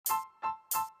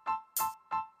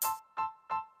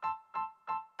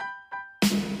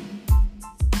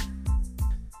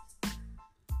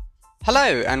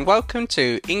Hello and welcome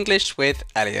to English with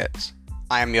Elliot.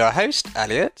 I am your host,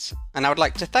 Elliot, and I would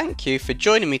like to thank you for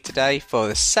joining me today for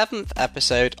the 7th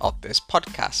episode of this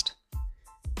podcast.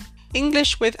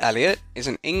 English with Elliot is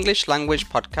an English language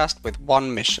podcast with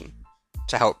one mission: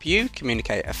 to help you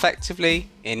communicate effectively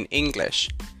in English.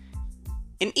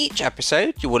 In each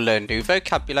episode, you will learn new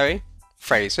vocabulary,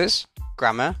 phrases,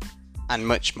 grammar, and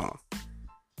much more.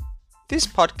 This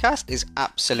podcast is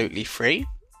absolutely free.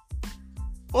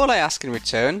 All I ask in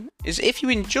return is if you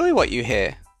enjoy what you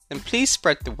hear, then please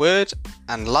spread the word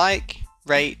and like,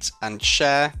 rate and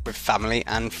share with family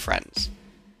and friends.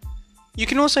 You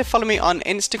can also follow me on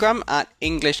Instagram at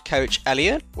English Coach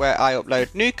Elliot, where I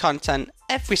upload new content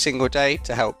every single day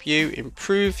to help you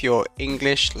improve your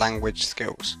English language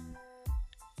skills.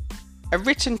 A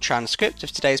written transcript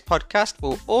of today's podcast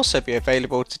will also be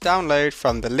available to download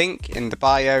from the link in the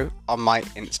bio on my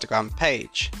Instagram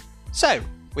page. So,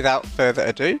 without further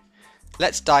ado,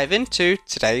 let's dive into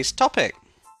today's topic.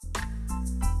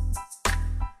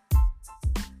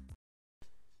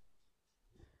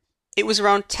 It was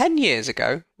around 10 years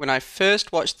ago when I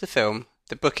first watched the film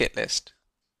The Bucket List.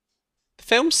 The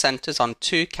film centres on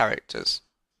two characters,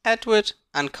 Edward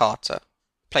and Carter,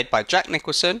 played by Jack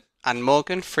Nicholson and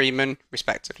Morgan Freeman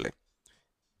respectively.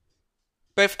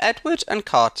 Both Edward and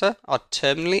Carter are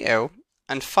terminally ill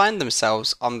and find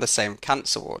themselves on the same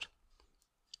cancer ward.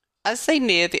 As they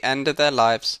near the end of their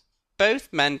lives,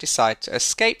 both men decide to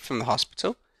escape from the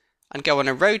hospital and go on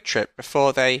a road trip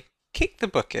before they kick the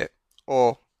bucket,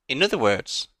 or, in other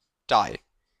words, die.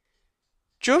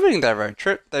 During their road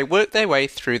trip, they work their way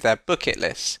through their bucket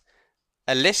list,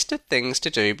 a list of things to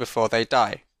do before they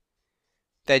die.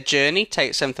 Their journey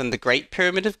takes them from the Great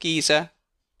Pyramid of Giza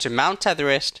to Mount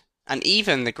Everest and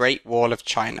even the Great Wall of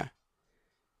China.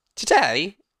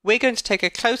 Today, we're going to take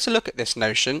a closer look at this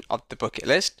notion of the bucket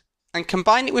list and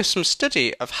combine it with some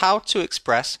study of how to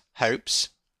express hopes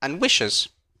and wishes.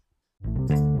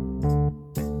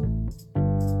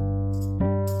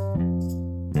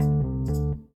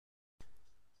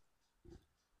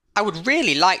 I would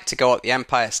really like to go up the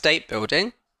Empire State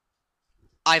Building.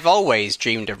 I've always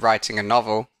dreamed of writing a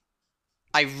novel.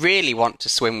 I really want to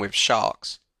swim with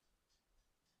sharks.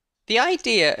 The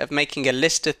idea of making a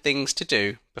list of things to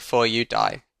do before you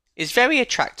die is very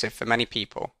attractive for many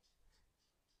people.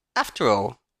 After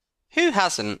all, who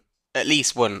hasn't, at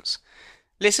least once,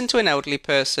 listened to an elderly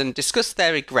person discuss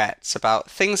their regrets about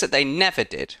things that they never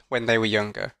did when they were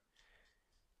younger?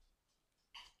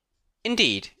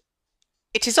 Indeed,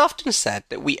 it is often said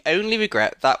that we only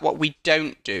regret what we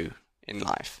don't do in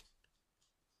life.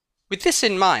 With this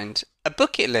in mind, a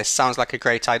bucket list sounds like a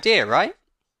great idea, right?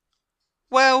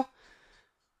 Well,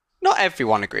 not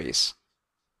everyone agrees.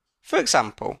 For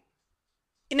example,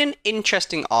 in an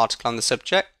interesting article on the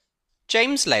subject,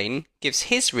 James Lane gives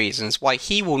his reasons why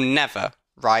he will never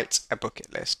write a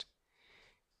bucket list.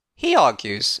 He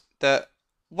argues that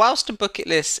whilst a bucket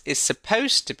list is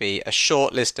supposed to be a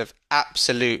short list of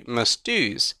absolute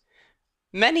must-dos,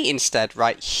 many instead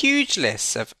write huge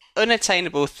lists of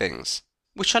unattainable things,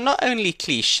 which are not only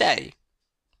cliché,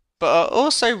 but are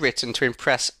also written to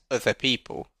impress other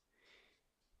people.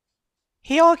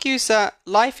 He argues that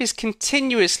life is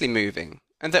continuously moving,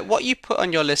 and that what you put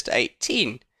on your list at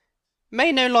 18 may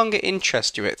no longer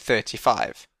interest you at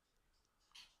 35.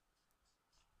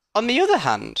 On the other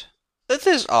hand,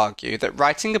 others argue that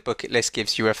writing a bucket list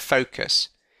gives you a focus.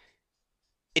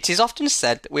 It is often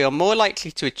said that we are more likely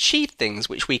to achieve things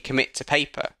which we commit to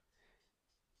paper.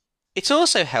 It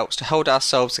also helps to hold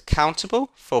ourselves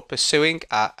accountable for pursuing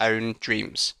our own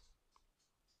dreams.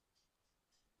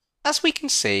 As we can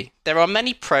see, there are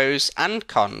many pros and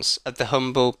cons of the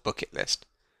humble bucket list.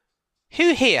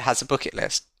 Who here has a bucket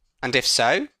list? And if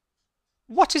so,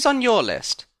 what is on your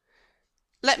list?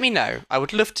 Let me know, I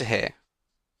would love to hear.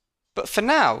 But for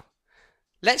now,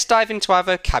 let's dive into our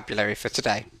vocabulary for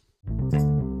today.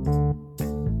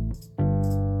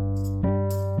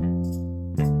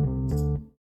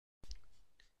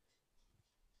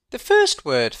 The first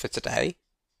word for today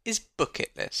is bucket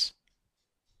list.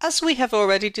 As we have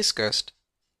already discussed,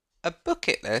 a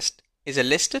bucket list is a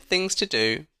list of things to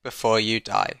do before you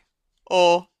die,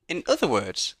 or, in other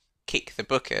words, kick the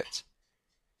bucket.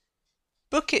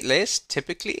 Bucket lists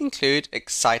typically include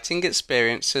exciting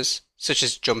experiences such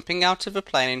as jumping out of a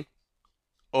plane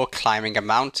or climbing a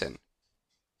mountain.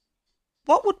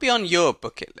 What would be on your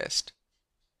bucket list?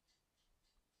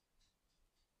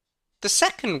 The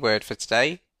second word for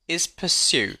today is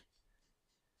pursue.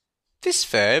 This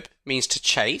verb means to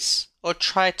chase or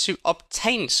try to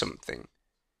obtain something.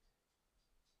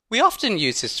 We often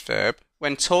use this verb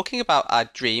when talking about our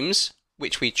dreams,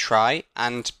 which we try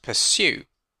and pursue.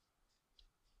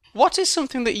 What is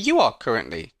something that you are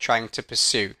currently trying to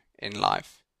pursue in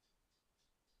life?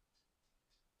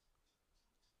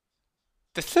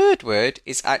 The third word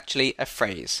is actually a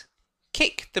phrase.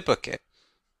 Kick the bucket.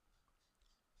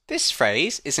 This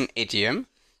phrase is an idiom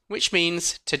which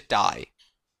means to die.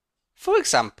 For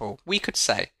example, we could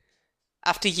say,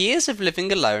 after years of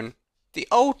living alone, the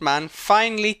old man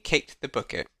finally kicked the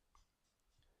bucket.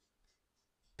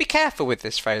 Be careful with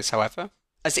this phrase, however,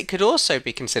 as it could also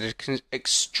be considered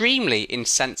extremely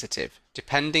insensitive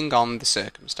depending on the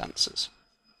circumstances.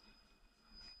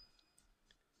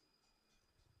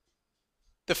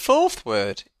 The fourth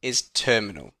word is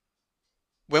terminal.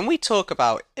 When we talk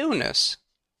about illness,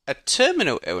 a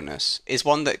terminal illness is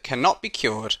one that cannot be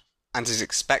cured and is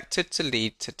expected to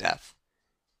lead to death.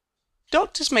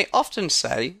 Doctors may often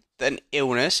say that an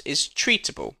illness is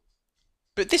treatable,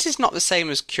 but this is not the same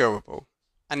as curable,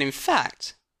 and in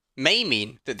fact may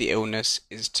mean that the illness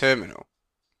is terminal.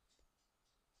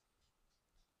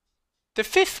 The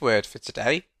fifth word for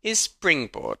today is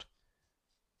springboard.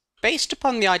 Based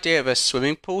upon the idea of a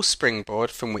swimming pool springboard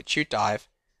from which you dive,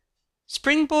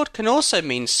 springboard can also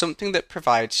mean something that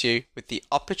provides you with the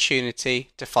opportunity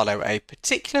to follow a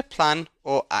particular plan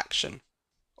or action,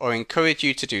 or encourage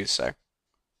you to do so.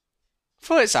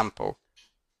 For example,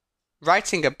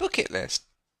 writing a bucket list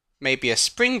may be a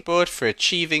springboard for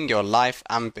achieving your life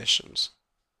ambitions.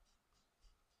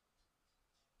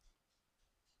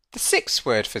 The sixth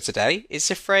word for today is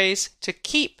the phrase to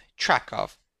keep track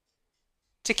of.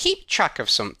 To keep track of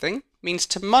something means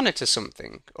to monitor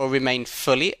something or remain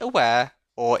fully aware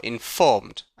or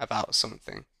informed about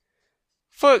something.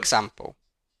 For example,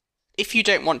 if you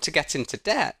don't want to get into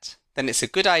debt, then it's a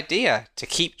good idea to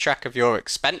keep track of your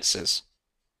expenses.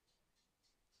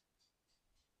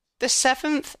 The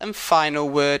seventh and final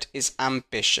word is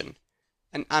ambition.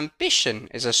 And ambition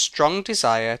is a strong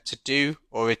desire to do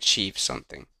or achieve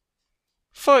something.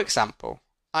 For example,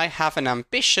 I have an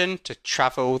ambition to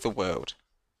travel the world.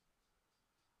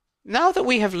 Now that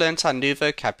we have learnt our new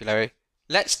vocabulary,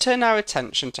 let's turn our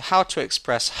attention to how to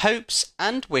express hopes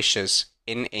and wishes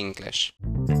in English.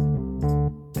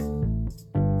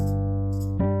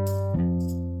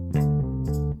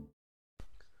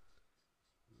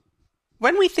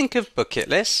 When we think of bucket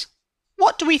lists,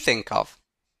 what do we think of?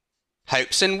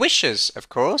 Hopes and wishes, of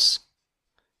course.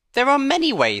 There are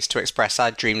many ways to express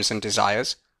our dreams and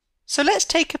desires, so let's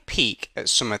take a peek at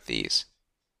some of these.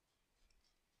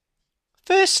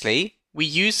 Firstly, we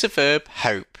use the verb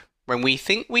hope when we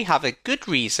think we have a good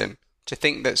reason to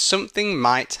think that something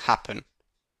might happen.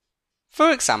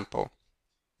 For example,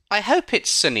 I hope it's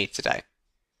sunny today.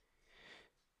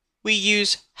 We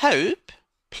use hope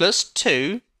plus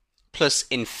to plus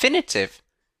infinitive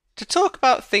to talk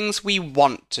about things we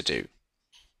want to do.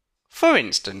 For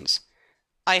instance,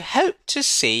 I hope to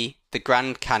see the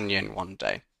Grand Canyon one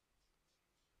day.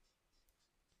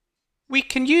 We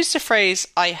can use the phrase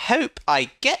I hope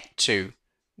I get to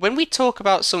when we talk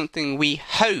about something we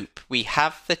hope we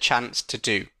have the chance to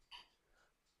do.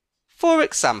 For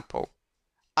example,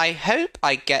 I hope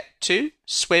I get to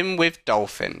swim with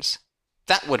dolphins.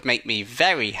 That would make me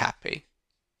very happy.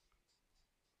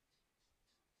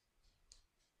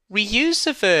 We use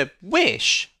the verb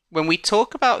wish when we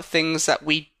talk about things that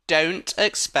we don't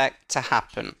expect to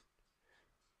happen.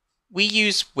 We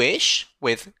use wish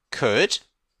with could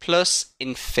plus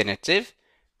infinitive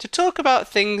to talk about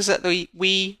things that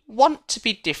we want to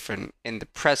be different in the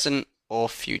present or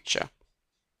future.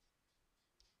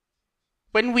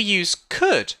 When we use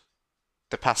could,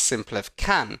 the past simple of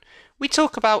can, we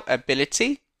talk about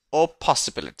ability or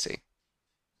possibility.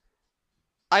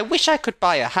 I wish I could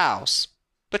buy a house,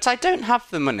 but I don't have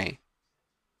the money.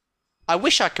 I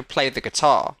wish I could play the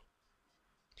guitar.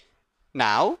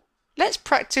 Now, let's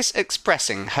practice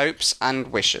expressing hopes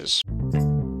and wishes.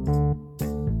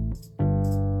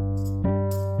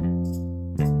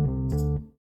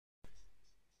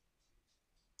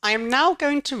 I am now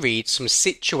going to read some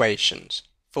situations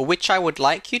for which I would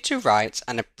like you to write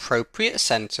an appropriate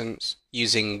sentence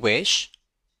using wish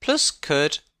plus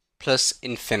could plus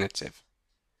infinitive.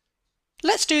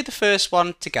 Let's do the first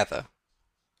one together.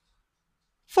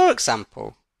 For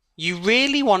example, you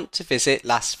really want to visit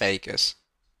Las Vegas,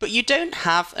 but you don't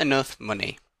have enough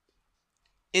money.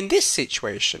 In this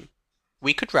situation,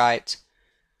 we could write,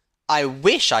 I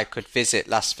wish I could visit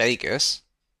Las Vegas.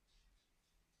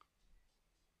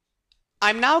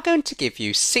 I'm now going to give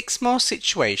you 6 more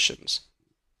situations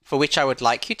for which I would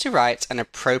like you to write an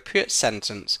appropriate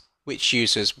sentence which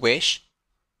uses wish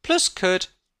plus could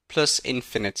plus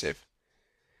infinitive.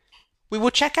 We will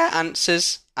check our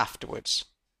answers afterwards.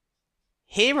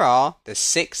 Here are the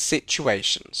 6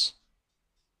 situations.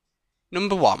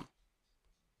 Number 1.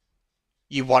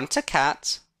 You want a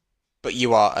cat, but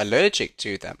you are allergic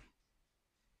to them.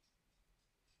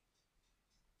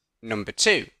 Number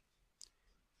 2.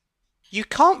 You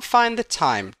can't find the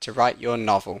time to write your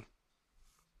novel.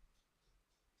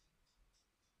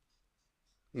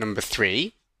 Number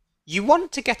 3. You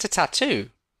want to get a tattoo,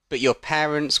 but your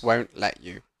parents won't let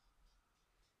you.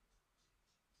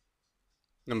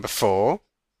 Number 4.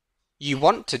 You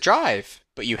want to drive,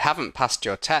 but you haven't passed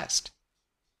your test.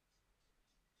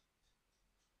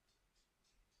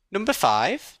 Number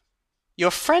 5.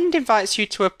 Your friend invites you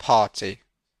to a party,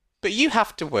 but you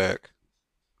have to work.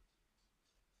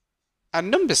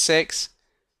 And number 6.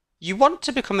 You want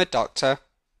to become a doctor,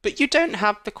 but you don't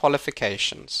have the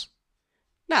qualifications.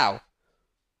 Now,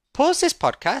 pause this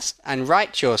podcast and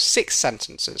write your 6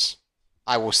 sentences.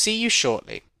 I will see you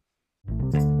shortly.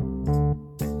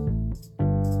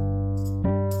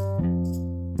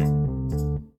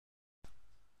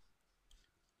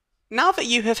 Now that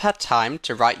you have had time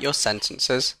to write your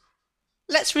sentences,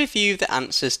 let's review the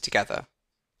answers together.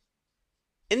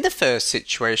 In the first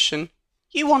situation,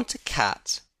 you want a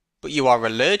cat, but you are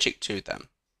allergic to them.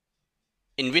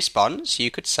 In response, you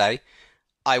could say,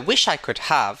 I wish I could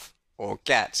have or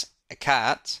get a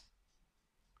cat.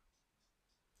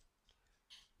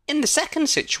 In the second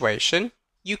situation,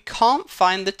 you can't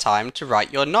find the time to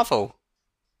write your novel.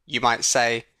 You might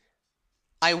say,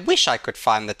 I wish I could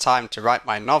find the time to write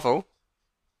my novel.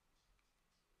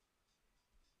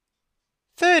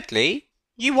 Thirdly,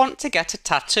 you want to get a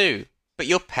tattoo, but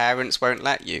your parents won't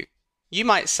let you. You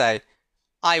might say,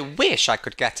 I wish I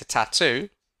could get a tattoo.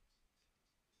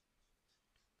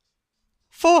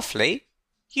 Fourthly,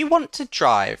 you want to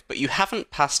drive, but you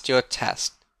haven't passed your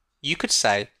test. You could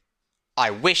say, I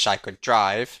wish I could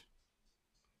drive.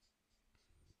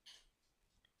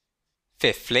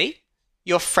 Fifthly,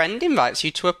 your friend invites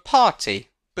you to a party,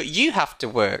 but you have to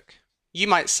work. You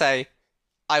might say,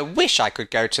 I wish I could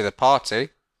go to the party.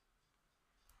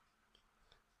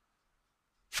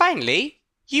 Finally,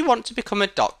 you want to become a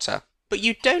doctor, but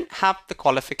you don't have the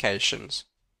qualifications.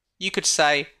 You could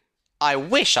say, I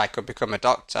wish I could become a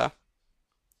doctor.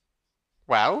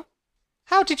 Well,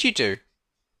 how did you do?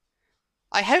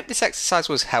 I hope this exercise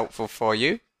was helpful for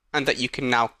you and that you can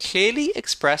now clearly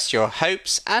express your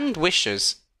hopes and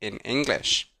wishes in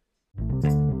English.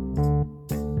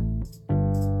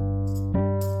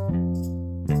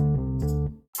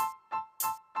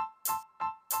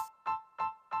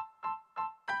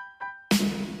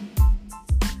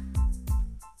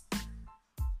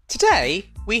 Today,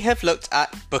 we have looked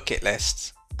at bucket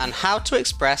lists and how to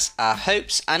express our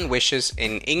hopes and wishes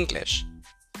in English.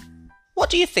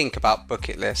 What do you think about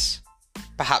bucket lists?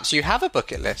 Perhaps you have a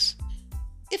bucket list.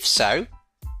 If so,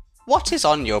 what is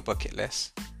on your bucket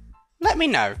list? Let me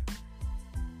know.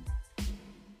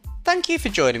 Thank you for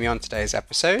joining me on today's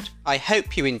episode. I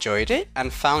hope you enjoyed it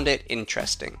and found it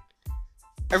interesting.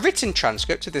 A written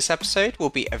transcript of this episode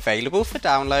will be available for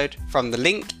download from the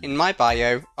link in my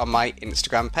bio on my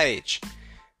Instagram page.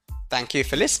 Thank you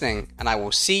for listening, and I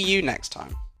will see you next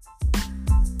time.